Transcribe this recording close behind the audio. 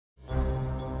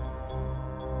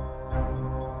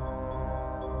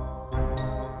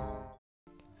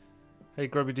Hey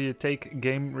Grubby, do you take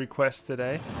game requests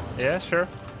today? Yeah, sure.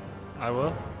 I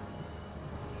will.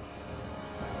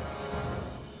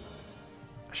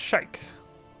 Shike.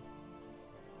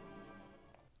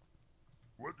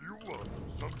 What do you want?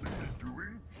 Something you're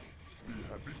doing? Be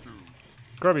happy to.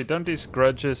 Grubby, don't these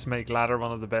grudges make ladder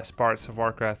one of the best parts of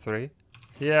Warcraft 3?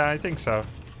 Yeah, I think so.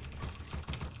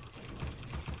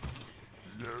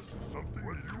 Yes, something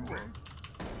what do you want?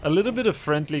 A little bit of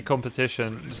friendly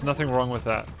competition. There's nothing wrong with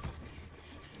that.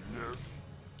 Yes,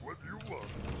 what do you want?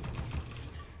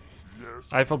 Yes.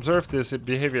 I've observed this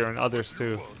behavior in others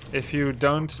too. If you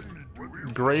don't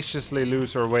graciously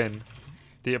lose or win,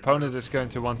 the opponent is going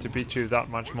to want to beat you that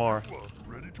much more.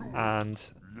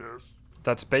 And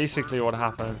that's basically what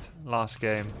happened last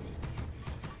game.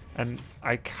 And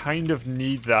I kind of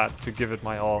need that to give it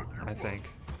my all, I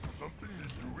think.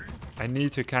 I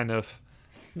need to kind of,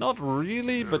 not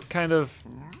really, but kind of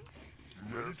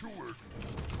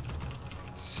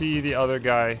see the other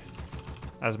guy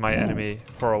as my enemy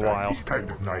for a while.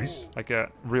 Kind of nice. Like a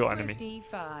real enemy.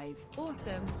 55.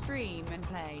 Awesome stream and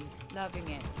play. Loving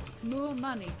it. More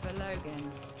money for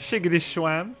Logan. Shiggity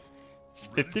Schwam.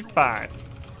 55.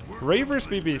 Ravers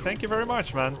BB, thank you very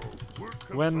much, man.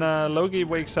 When Logie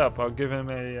wakes up, I'll give him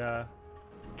a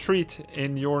treat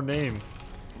in your name.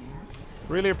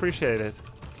 Really appreciate it.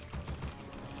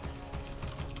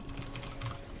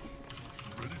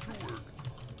 Ready to work.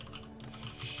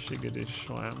 Shiggity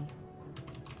Schwam.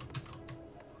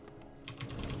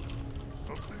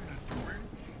 Something you're doing?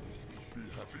 Be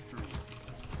happy to.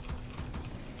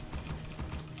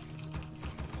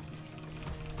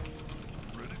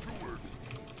 Ready to work.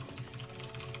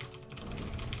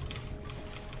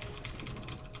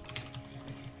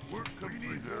 Work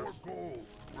complete. More gold.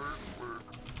 Work.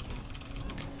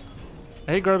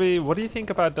 Hey Grubby, what do you think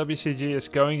about WCG is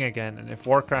going again, and if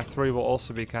Warcraft 3 will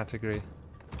also be category?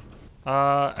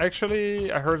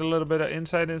 Actually, I heard a little bit of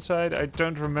inside. I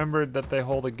don't remember that they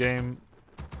hold a game.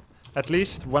 At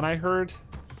least when I heard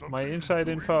my inside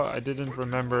info, I didn't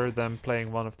remember them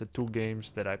playing one of the 2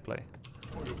 games that I play.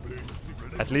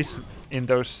 At least in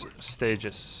those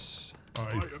stages.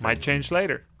 Might change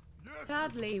later.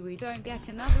 Sadly, we don't get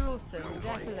another awesome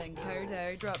Zeppelin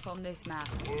Kodo drop on this map.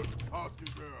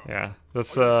 Yeah,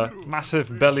 that's a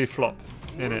massive belly flop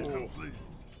in it.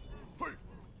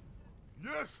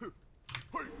 Yes.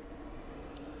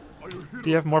 Do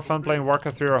you have more fun playing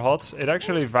Warcraft 3 or HOTS? It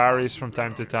actually varies from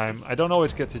time to time. I don't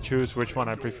always get to choose which one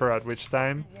I prefer at which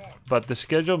time, but the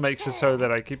schedule makes it so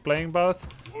that I keep playing both.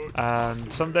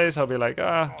 And some days I'll be like,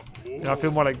 I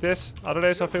feel more like this. Other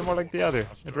days I'll feel more like the other.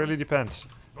 It really depends.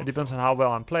 It depends on how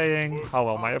well I'm playing, how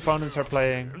well my opponents are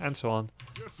playing, and so on.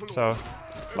 So,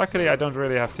 luckily I don't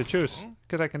really have to choose,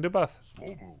 because I can do both.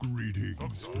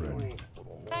 Greetings, friend.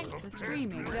 Thanks for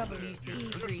streaming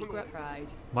WC3 Grubby.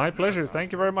 My pleasure.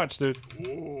 Thank you very much, dude.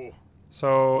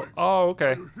 So,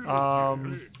 okay.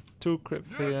 2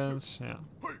 Crypthians, yeah.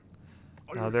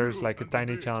 Now there's like a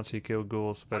tiny chance he killed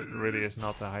ghouls, but it really is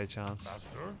not a high chance.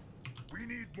 Master, we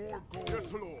need more gold.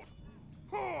 Yes, Lord.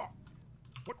 Ha!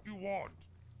 What you want?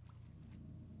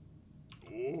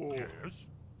 Oh. Yes.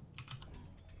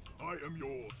 I am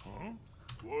yours. Huh?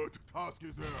 What task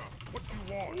is there? What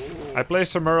you want? I play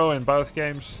Samuro in both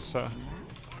games, so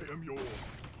I am yours.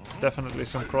 definitely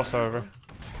some crossover.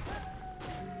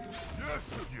 Yes.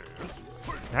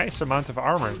 Nice amount of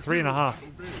armor, 3.5.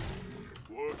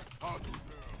 What task is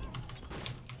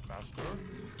there? Master,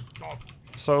 stop.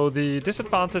 So the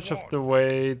disadvantage of the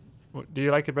way... Do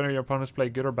you like it better your opponents play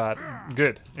good or bad?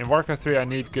 Good. In Warcraft 3 I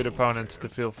need good opponents to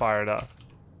feel fired up.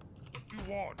 What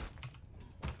you want?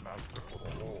 Master for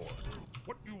the Lord.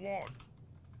 What you want?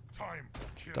 Time for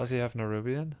killing. Does he have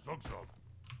Nerubian? Zug zug.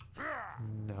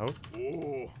 No.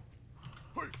 Oh.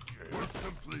 Hey, yes,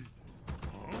 complete.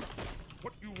 Huh?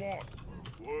 What you want?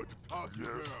 What task is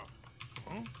there?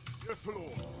 Huh? Yes,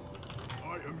 Lord.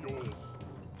 I am yours.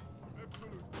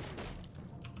 Excellent.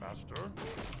 Master?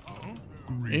 Huh?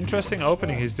 Interesting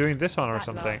opening, he's doing this one or That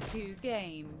something. last 2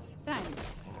 games.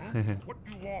 Thanks. What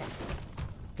you want?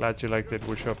 Glad you liked it,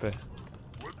 Wushope.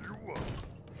 What you want?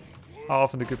 How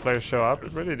often do good players show up?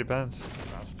 It really depends.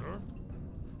 Master?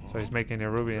 So he's making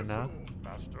Nerubian now.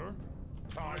 Master?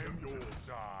 Time yours.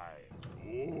 Die.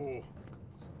 Oh.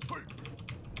 Hey.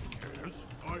 Yes,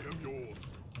 I am yours.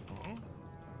 Huh?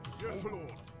 Yes,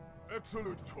 Lord.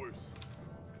 Excellent choice.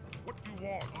 What you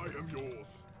want? I am yours.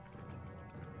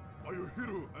 Are you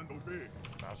hero and obey?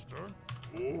 Master?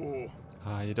 Oh.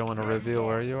 You don't want to reveal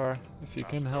where you are, if you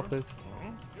can help it.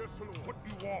 Huh? Yes, Lord. What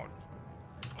you want?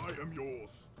 I am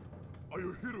yours. Are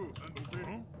you hero and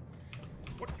obey?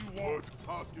 What you want? What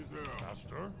task is there?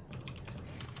 Master?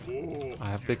 Oh, I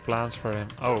have big plans for him.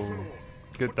 Oh,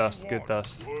 good dust, good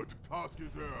dust. what task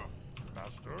is there?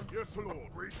 Master? Yes,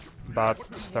 Lord. Bad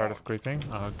start of creeping.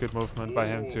 Good movement by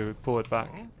him to pull it back.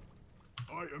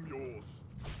 I am yours.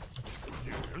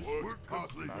 Yes. What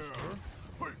task is there?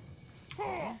 Hey.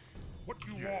 Ha! What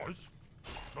you want?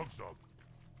 Zug.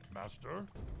 Master?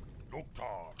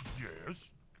 Loktar. Yes.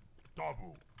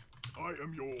 Dabu. I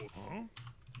am yours. Huh?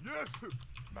 Yes.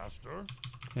 Master?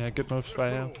 Yeah, good moves by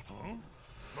him. Huh?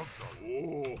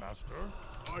 Oh, Master,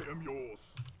 I am yours.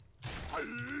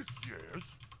 Yes.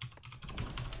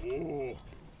 Oh,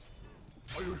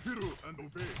 are you hero and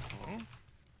obey? Huh?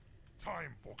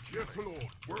 Time for killing. Yes, Lord.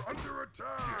 We're under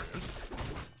attack. Yes.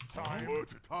 Time. What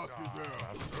task is there,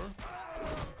 Master?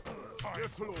 Time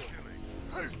yes, Lord. Killing.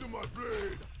 Haste to my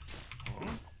blade.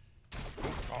 Huh?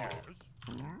 Yes.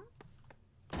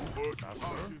 What task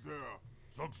is there?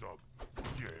 Zug.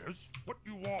 Yes. What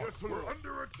you want? Yes, we're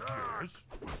under attack. Yes.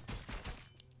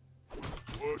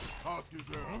 What task is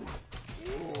there?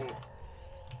 Oh.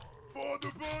 For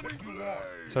the burning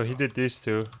blade. So he did these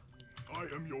two. I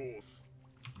am yours.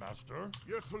 Master?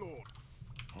 Yes, Lord.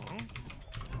 Huh?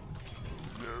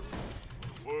 Yes.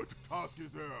 What task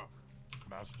is there?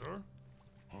 Master?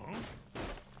 Huh?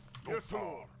 Yes,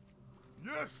 Lord.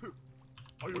 Yes.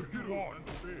 Are you hero and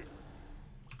obey?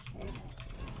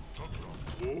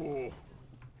 Oh.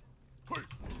 Hey.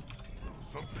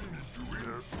 Something is doing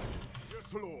this.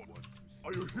 Yes, Lord.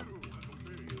 Are you hero and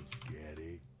obey?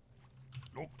 Scary.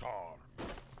 Loktar.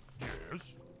 Yes.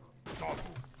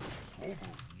 Dabu. Swobu.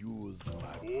 Use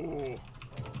my... Oh.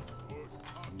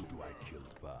 Who do I kill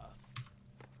first?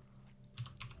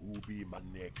 Who be my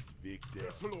next victim?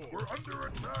 Yes, Lord. We're under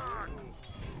attack.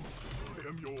 I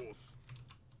am yours.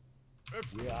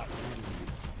 We are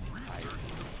enemies. Research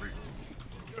complete.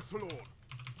 Yes, Lord.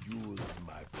 Use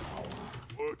my power.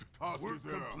 What task is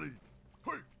there? Complete.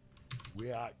 Hey.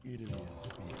 We are enemies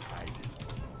hiding.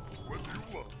 What do you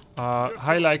want?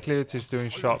 High likelihood he's doing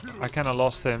shop. I kinda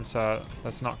lost him, so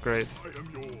that's not great. I am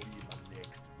yours. My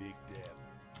next victim.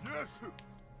 Yes.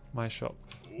 My shop.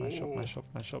 My shop, my shop,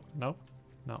 my shop. No?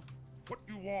 No. What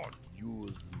you want?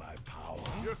 Use my power.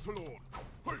 Yes, Lord.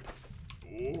 Hey.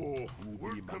 Oh,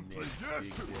 who be my next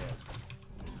victim?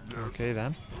 Yes. Okay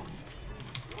then.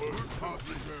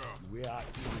 We are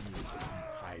enemies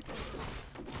hiding.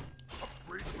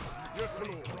 Yes,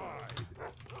 Lord.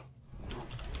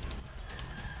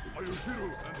 Are you hero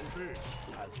and obey?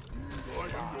 I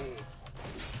am yours.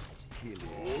 Kill it.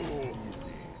 Oh,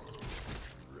 easy.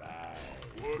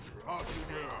 Right. What task is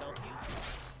there?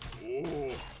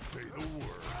 Oh, say the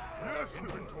word. Yes.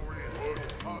 Inventory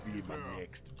is full. Be my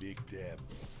next victim.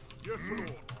 Yes,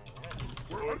 Lord.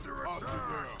 We're under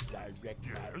attack. Direct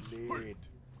my blade.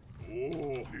 Oh,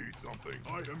 need something. I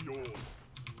am yours.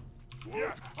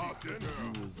 Yes, Chieftain.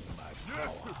 Use my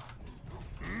power.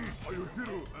 Yes. Are you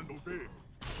hero and obey?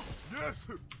 Yes.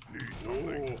 Need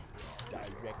something. Oh.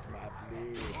 Direct my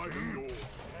blade. I am yours.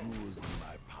 Use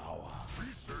my power.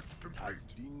 Research complete.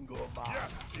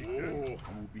 Yes, Chieftain.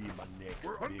 Oh. Who be my next?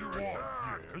 We're under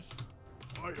attack. Yes.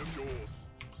 I am yours.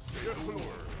 Say yes, the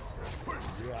word.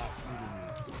 We are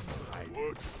enemies hiding.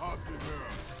 What task is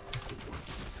there?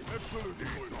 Excellent,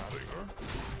 something.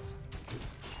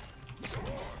 Come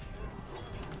on.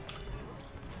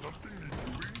 Something you're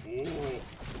doing? Oh.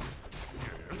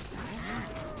 Yes.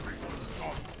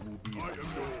 I am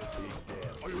yours.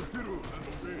 Are you hero and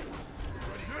obey?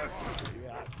 Yes.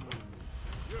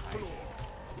 Yes, Lord.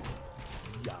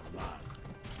 Yaman.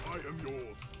 I am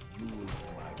yours. Use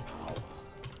my power.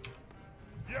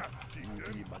 Yes, Chieftain. Who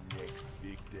be my next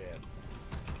victim?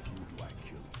 Who do I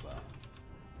kill first?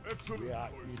 Excellent. We are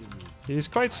enemies. He's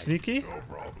quite sneaky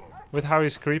with how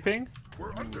he's creeping,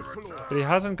 but he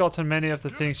hasn't gotten many of the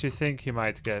things you think he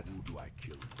might get. Who do I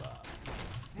kill first?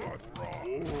 What's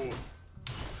wrong?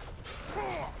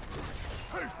 Oh.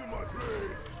 Haste to my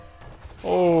blade.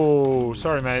 Oh,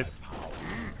 sorry, mate.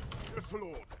 Yes,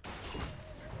 Lord.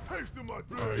 Haste to my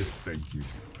blade. Thank you.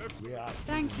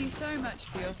 Thank you so much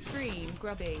for your stream,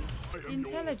 Grubby.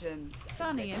 Intelligent,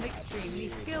 funny and extremely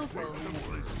skillful.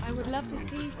 I would love to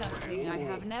see something I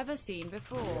have never seen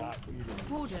before.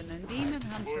 Warden and Demon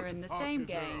Hunter in the same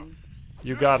game.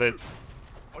 You got it.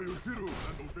 Are you hero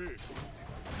and obey?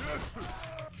 Yes.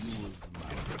 Use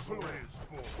my excellent.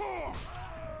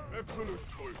 Excellent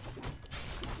choice.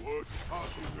 What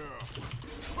task is there?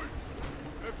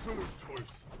 Excellent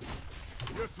choice.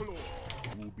 Yes, Lord.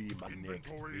 Who be my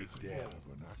next victim? It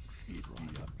be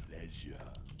a pleasure.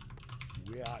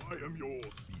 Where I am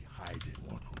yours. Be hiding.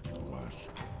 What would you ask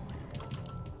of me?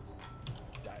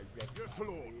 Direct. Yes,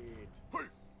 Lord. Hey.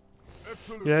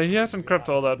 Excellent. Yeah, he hasn't crept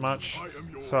all that much,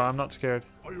 so I'm not scared.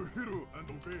 Are you hero and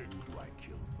obey? Who do I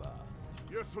kill first?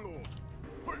 Yes, Lord.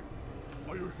 Hey.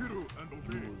 Are you hero and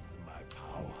obey? Use my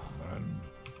power. And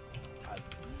Has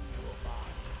your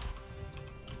mind.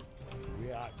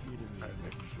 We are enemies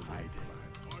hiding.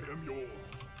 I am yours.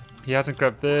 He hasn't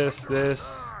grabbed this.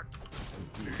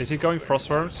 Is he going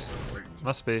Frostworms?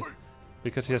 Must be.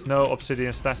 Because he has no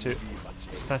obsidian statues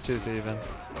even.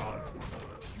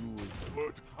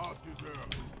 What task is there?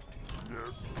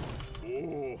 Yes.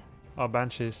 Oh. Oh,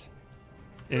 Banshees.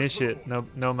 Initiate,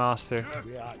 no master.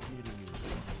 We are enemies.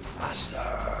 Master!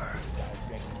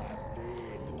 Direct my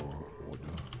blade.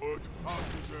 What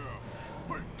task is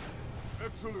there? Hey.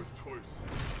 Excellent choice.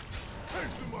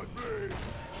 Haste in my blade.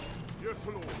 Yes,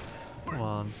 Lord. Come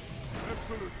on.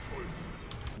 Excellent choice.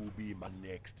 Who be my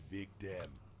next victim?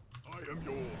 I am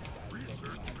yours.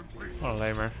 Research complete. What a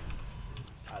lamer.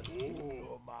 Has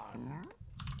your man.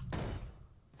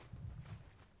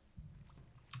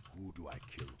 Who do I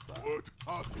kill first? What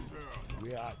task is there?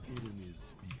 We are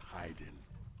enemies be hiding.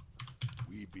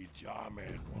 We be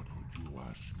German. What would you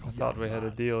ask? I thought we had a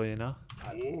deal, you know?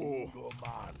 Has your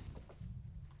man.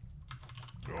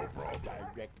 No problem.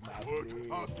 Direct my What blade.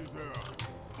 task is there?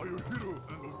 Are you hero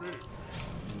and obey?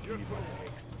 Yes, Be my Lord.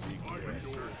 next My victim.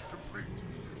 research complete.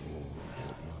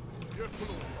 Yes,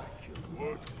 Lord.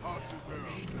 What task is there?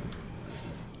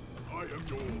 I am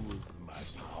yours. Use my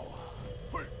power.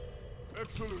 Hey.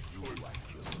 Excellent choice.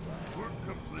 Work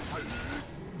complete.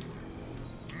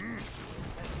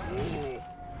 Oh.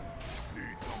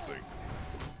 Need something.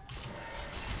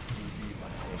 You be my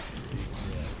next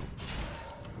victim.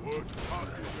 What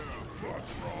task is there?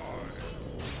 Let's ride.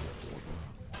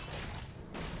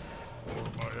 For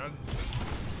my ancestors.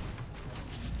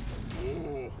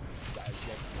 Oh.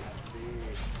 Direct my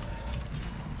blade.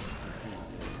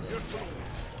 Yes, Lord.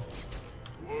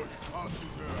 What task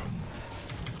is there?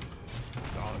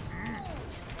 Done.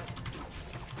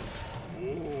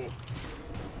 Oh.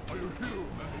 Are you hero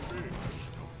and obey?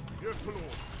 Yes,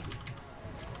 Lord.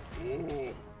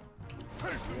 Oh.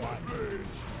 Taste in my blade.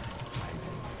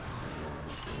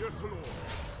 Yes, Lord.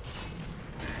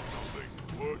 Need something.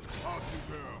 What task is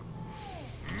there?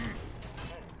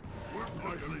 I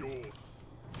am yours.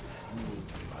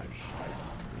 Use my shield.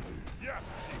 Yes,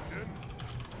 Ethan.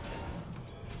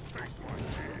 Taste my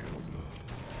shield.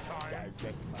 Time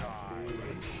Direct my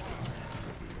blade.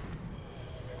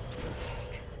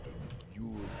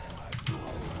 Use my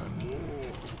power. Oh.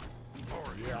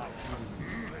 We are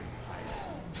enemies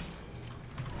hiding.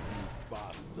 Move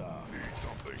faster. Need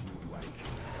something. Who do I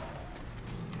kill?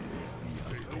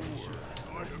 Say the word.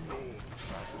 I am yours,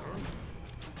 Master.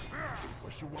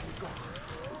 Where you want me to go?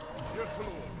 Yes,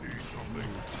 Lord. Need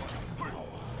something.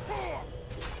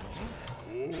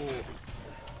 Oh.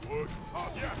 What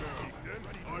task is there?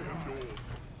 I am yours.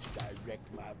 Direct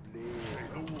my blade. Say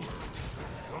the word.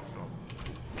 Talk some.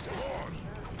 Come on.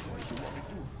 What you want me to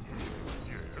do?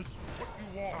 Yes. What you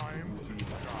want? Time to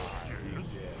die. Yes.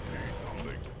 Need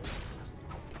something.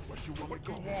 What you want me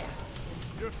to go?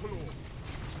 Yes, Lord.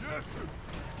 Yes.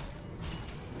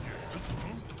 Yes.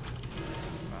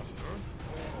 Master.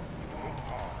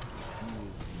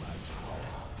 Use my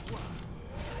power.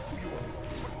 Who you want?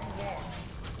 What you want?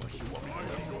 What you want me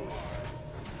to do?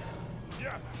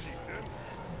 Yes, Ethan.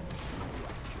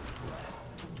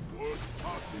 What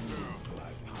task is there?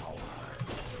 My power.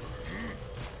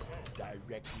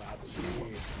 Direct my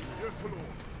blade. Yes,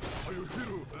 Lord. Are you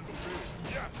hero and obey?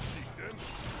 Yes, Ethan.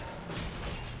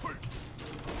 Hey.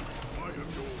 I am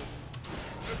yours.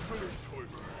 Excellent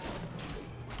choice.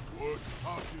 What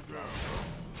task is there?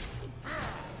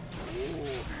 Oh,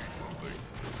 need something.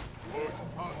 What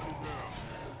task is there?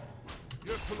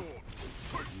 Yes, Lord.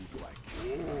 Hey. Who do I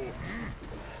kill? Oh,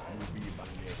 You be my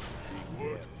next what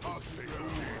victim. task is there?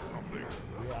 Need something.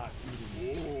 We are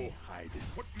enemies Oh. hiding.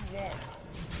 What you want?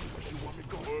 What you want me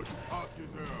to? What task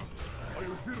is there? Are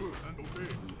you hero and obey?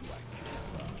 Who do I kill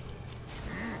first?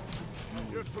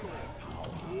 Yes, Lord. Oh,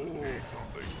 need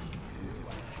something. Who do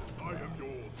I kill? I am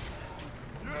yours.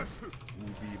 Yes. Who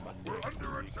be my We're next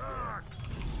under victim? attack.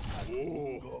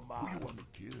 Oh, Go man. who you want to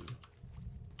kill?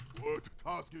 What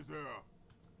task is there?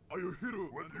 Are you hero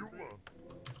and you want?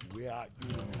 We are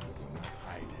enemies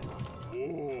hiding.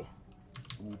 Oh,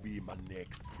 Who be my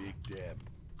next victim?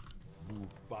 Move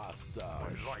faster.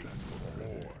 life for the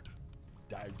Lord.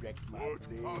 Direct my What task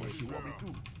blade. is there?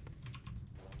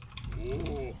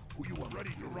 Oh, who you want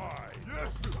ready to ride?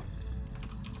 Yes.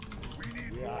 We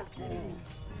need We more are gold.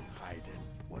 enemies hiding.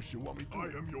 What you want me to?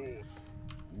 I am yours.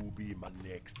 Who be my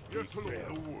next Yes, victim?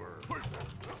 Lord. The word.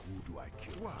 Who do I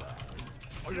kill first?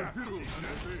 Are you hero and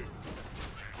obey?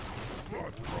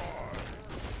 not try.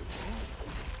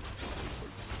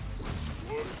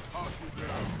 What task is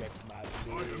there? Direct my I am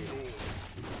blade. yours.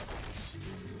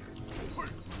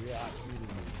 We are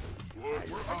enemies.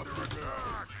 What task is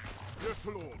there? Yes,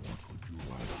 Lord. Would you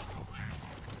ask of me?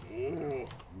 Oh,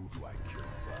 Who do I kill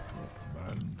first?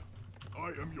 command. I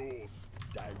am yours.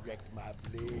 Direct my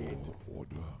blade.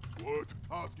 Order. What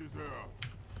task is there?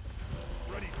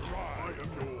 Ready to ride. I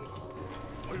am yours.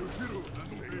 Are you hero and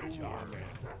say the word?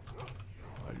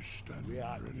 I stand We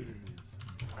are ready. enemies.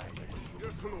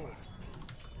 Yes, Lord.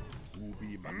 Who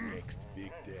be my next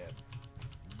victim?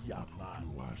 Yeah, man.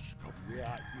 You ask of We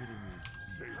are enemies.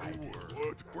 Say the Hiding. word.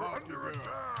 What We're under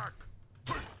attack.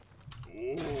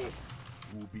 Oh,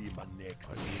 Who be my next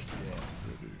I victim? stand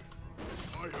ready.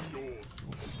 I am yours.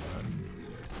 Your command.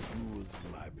 Use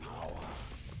my power.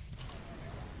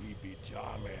 We be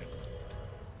German.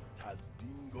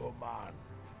 Tazdingo man.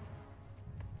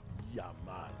 Yeah,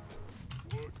 man.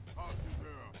 What task is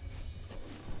there?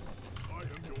 I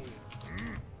am yours.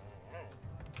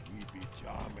 We be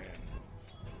German.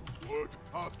 What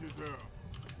task is there?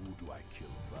 Who do I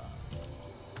kill first?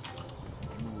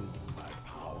 Use my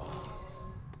power.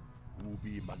 Who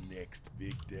be my next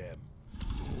victim?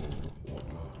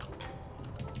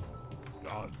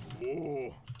 Done.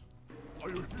 Oh, are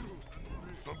you hero?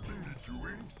 Something be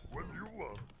doing? What do you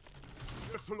want?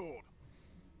 Yes, Lord.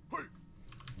 Hey,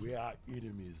 We are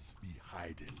enemies be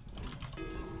hiding.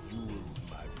 Use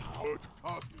my power. what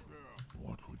task is there?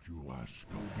 What would you ask?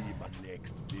 Who be my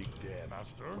next victim?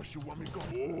 Master? Where you want me go?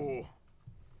 Oh,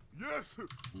 yes. Who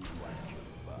do I kill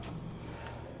first?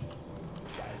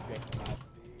 Direct my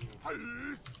blade.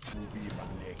 Yes. Who be my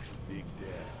next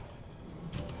victim?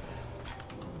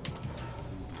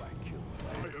 Who do I kill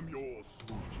I first? am yours.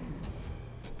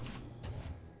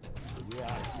 We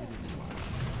are enemies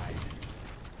hiding.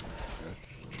 Yes.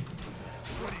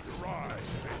 Ready to rise.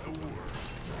 Say the word.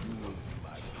 Use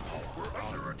my power. We're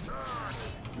under attack.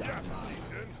 Yes,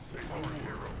 Ethan. Say our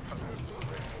hero comes.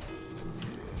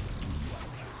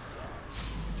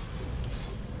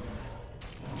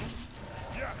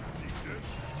 Yes, Ethan.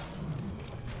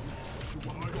 You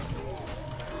want my own?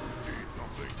 Need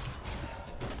something?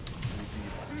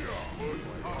 Yeah, what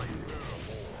time is there?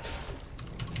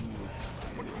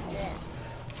 What do you want?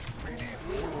 We need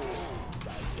more.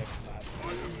 Direct my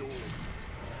I am yours.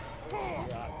 We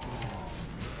are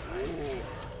enemies.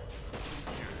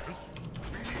 Yes.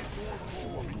 We need more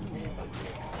gold.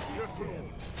 Yes, Lord.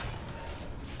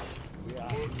 We are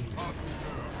What enemies. task is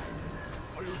there?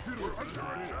 Are you here? We're under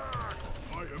attack.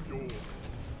 I am yours.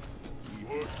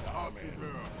 What task is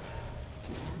there?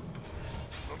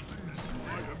 Something is doing.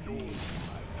 I am yours.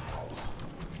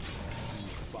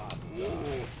 Faster.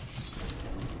 Oh.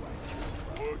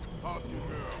 What task is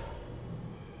there?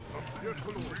 Something yes,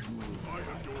 Lord. I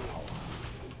am yours.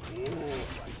 Oh.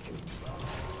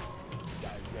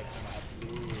 Direct my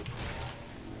blade.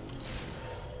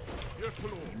 Yes,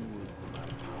 Lord. Use my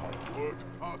power. What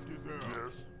task is there?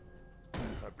 Yes.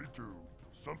 Happy to.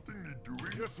 Something need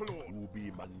doing? Yes, Lord. Who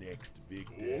be my next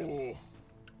victim?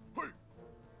 Oh. Hey.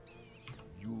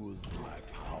 Use my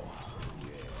power.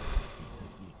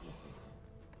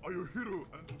 Are you hero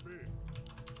and obey?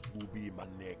 Who be my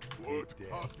next What victim?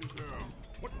 task is there?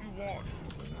 What do you want?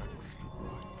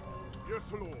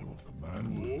 Yes, Lord.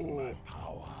 Command. Use Oh. my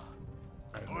power.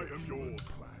 I am yours.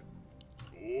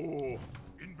 Oh.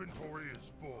 Inventory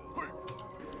is full.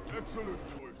 Hey. Excellent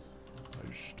choice.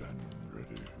 I stand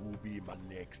ready. Who be my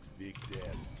next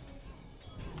victim?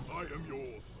 I am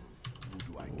yours. Who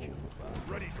do I kill first?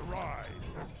 Ready to ride.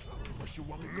 Where you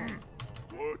want me go?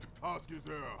 What task is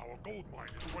there? Our gold mine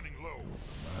is running low.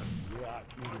 We are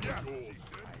enemies. Yes,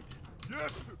 hiding.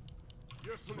 yes.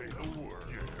 Yes, say the word.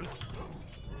 Yes.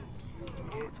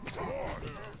 What? Come on.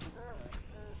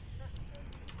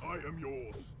 I am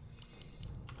yours.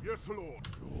 Yes, Lord.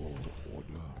 Your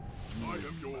order. I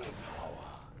am yours.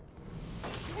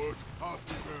 What task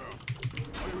is there?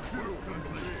 Are you hero and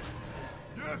obey?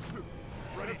 Yes.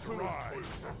 Ready to ride.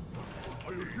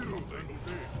 Are you hero and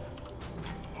obey?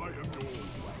 I am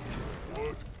yours.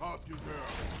 What task is there?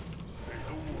 Say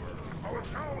the word. Our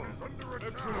town is under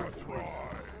attack. Excellent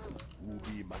choice. Who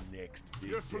be my next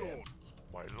victim? Yes, Lord.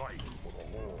 My life for the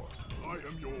Lord. I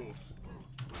am yours.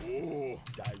 Oh.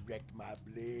 Direct my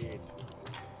blade.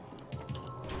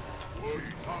 What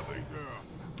task is there?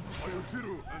 Are you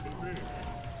hero and obey?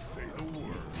 Say the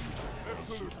word.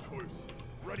 Excellent choice.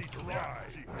 Ready to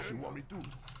ride. What you want me to do?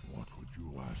 What would you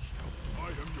ask of me? I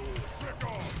am yours. Check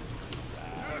off.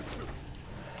 Yes.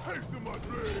 Taste of my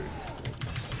blade.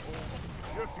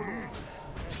 Yes, Lord.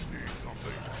 Need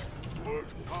something. What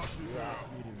task is We there? are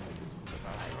enemies.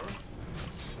 Master?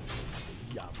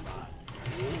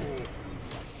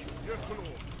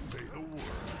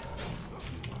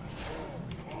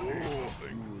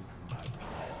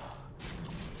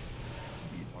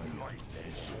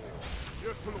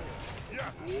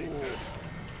 Lord.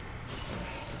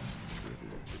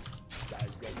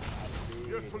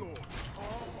 Yes, Lord.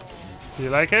 Do you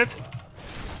like it?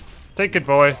 Take it,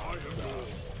 boy. I am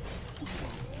yours.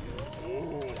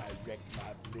 Oh, Direct my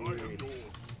I am blade. yours.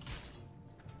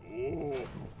 Oh,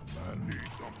 man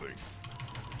needs something.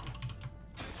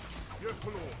 Yes,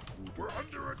 Lord. We're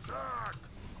under attack.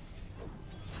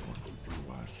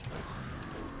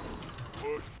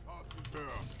 Push.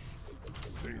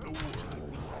 Say the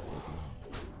word.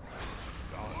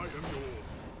 I am yours.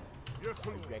 Yes,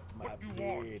 Lord. Direct my What you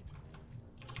want? blade.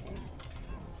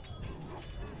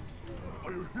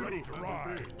 Are you ready to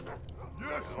ride?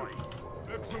 Yes, sir.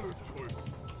 Excellent choice.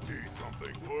 Need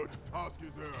something. What task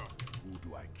is there? Who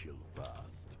do I kill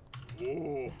first?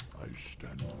 Oh, I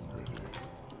stand ready.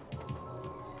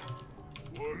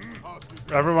 What task is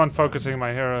there? Everyone focusing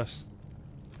my heroes.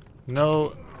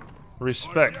 No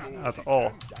respect at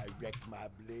all. Direct my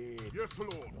blade. Yes,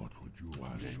 Lord. What would you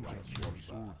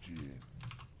ask? Oh,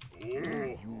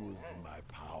 Use my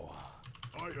power.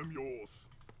 I am yours.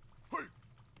 Hey.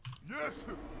 Yes.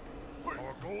 Hey.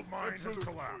 Our gold mine has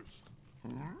collapsed.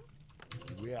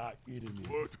 We are enemies.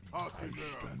 What task is there?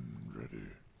 Stand ready.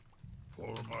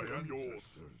 For I am yours.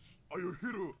 Are you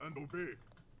hero and obey?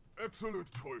 Excellent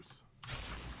choice.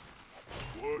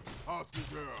 What task is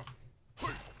there?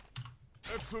 Hey.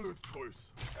 Excellent choice.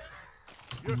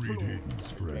 Yes, Lord.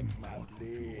 Greetings, friend. Direct my What would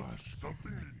you blade. ask?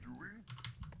 Something you're doing?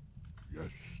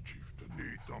 Yes, chieftain.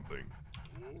 Need something.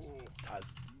 Oh. Has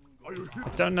Are you hero?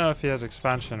 Don't know if he has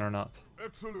expansion or not.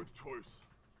 Excellent choice.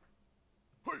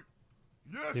 Hey.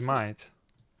 Yes. He might.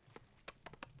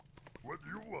 What do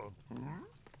you want?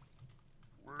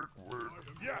 Work.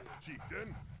 Yes,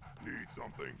 chieftain. Need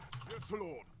something. Yes,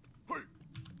 Lord. Hey.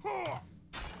 Ha!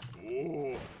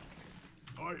 Oh.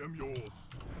 I am yours.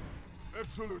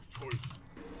 Excellent choice.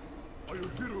 Are you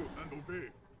hero and obey?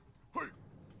 Hey.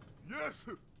 Yes.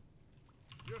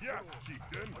 Yes,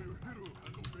 chieftain. Are you hero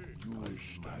and obey?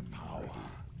 use my power.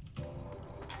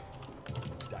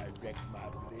 Direct my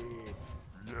blade.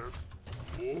 Yes.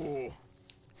 Oh.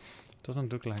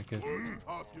 Doesn't look like it. What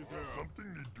task is there? Something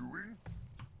you're doing?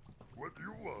 What do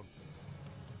you want?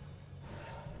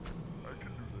 I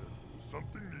can do that.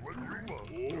 Something you're doing? What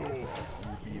do you want?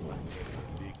 You be my next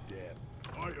victim.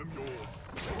 I am yours.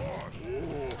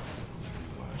 Oh.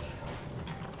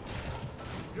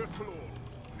 Yes, Lord.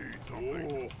 Need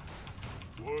something?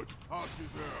 Oh. What task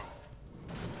is there?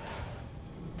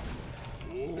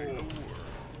 Oh. Say the word.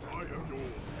 I am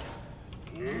yours.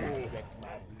 Oh. Direct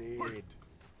my blade.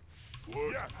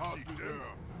 What task is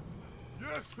there?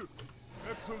 Yes.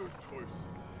 Excellent choice.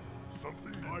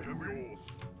 Something I am yours.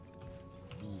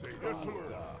 Say yes,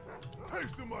 Lord.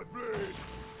 Taste of my blade.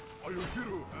 Are you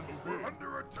hero and obey? We're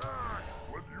under attack.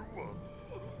 What do you want?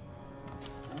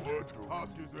 What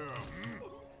task is there?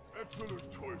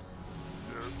 Excellent choice.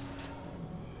 Yes.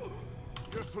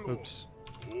 Yes, Lord. Oops.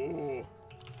 Oh.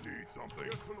 Need something?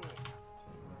 Yes, Lord.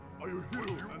 Are you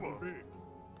hero and obey?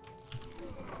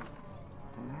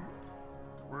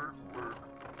 Work.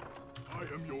 I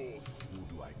am yours. Who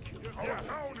do I kill? Yes, our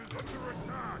town is under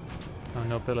attack. Oh,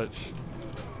 no pillage.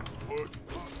 What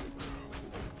task is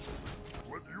there?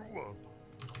 What do you want?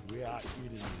 We are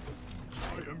enemies.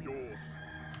 I am yours.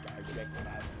 Direct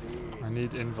my blade. I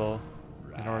need invul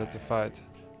in order to fight.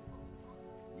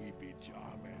 We be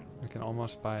charming. I can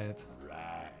almost buy it.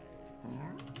 Right.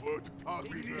 What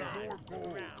task is there? More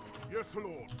gold. Yes,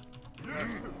 Lord. Yes.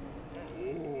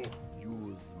 Oh,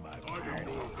 Use my I power. need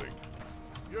something.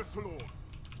 Yes, Lord.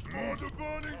 For the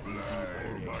burning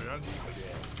blade. My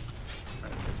ancestors.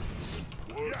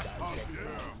 What task is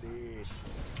there? Blade.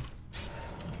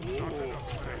 Oh,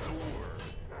 say the word.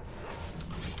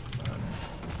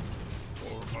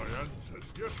 For my ancestors.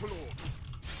 Yes, Lord.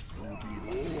 Who be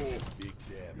my next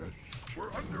victim?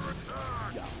 We're under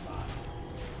attack.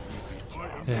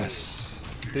 I am Yes.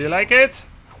 Do you like it?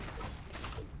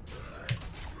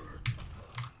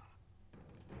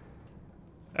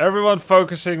 Everyone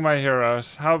focusing my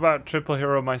heroes. How about triple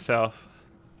hero myself?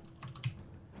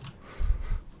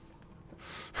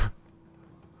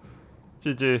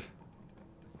 GG.